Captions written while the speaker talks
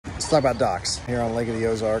talk about docks here on Lake of the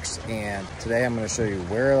Ozarks, and today I'm going to show you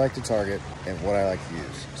where I like to target and what I like to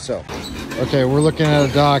use. So, okay, we're looking at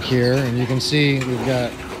a dock here, and you can see we've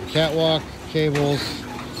got catwalk, cables,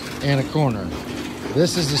 and a corner.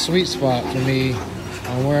 This is the sweet spot for me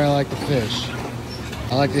on where I like to fish.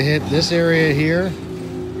 I like to hit this area here,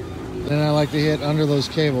 then I like to hit under those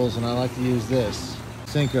cables, and I like to use this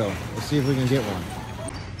Cinco. Let's see if we can get one.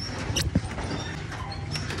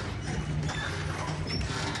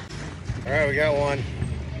 All right, we got one.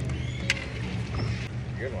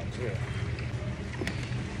 Good one too.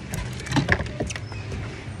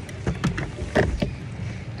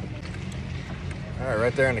 All right,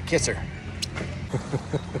 right there in the kisser.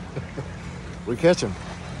 We catch them.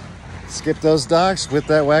 Skip those docks with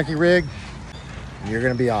that wacky rig, and you're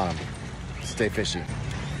gonna be on them. Stay fishy.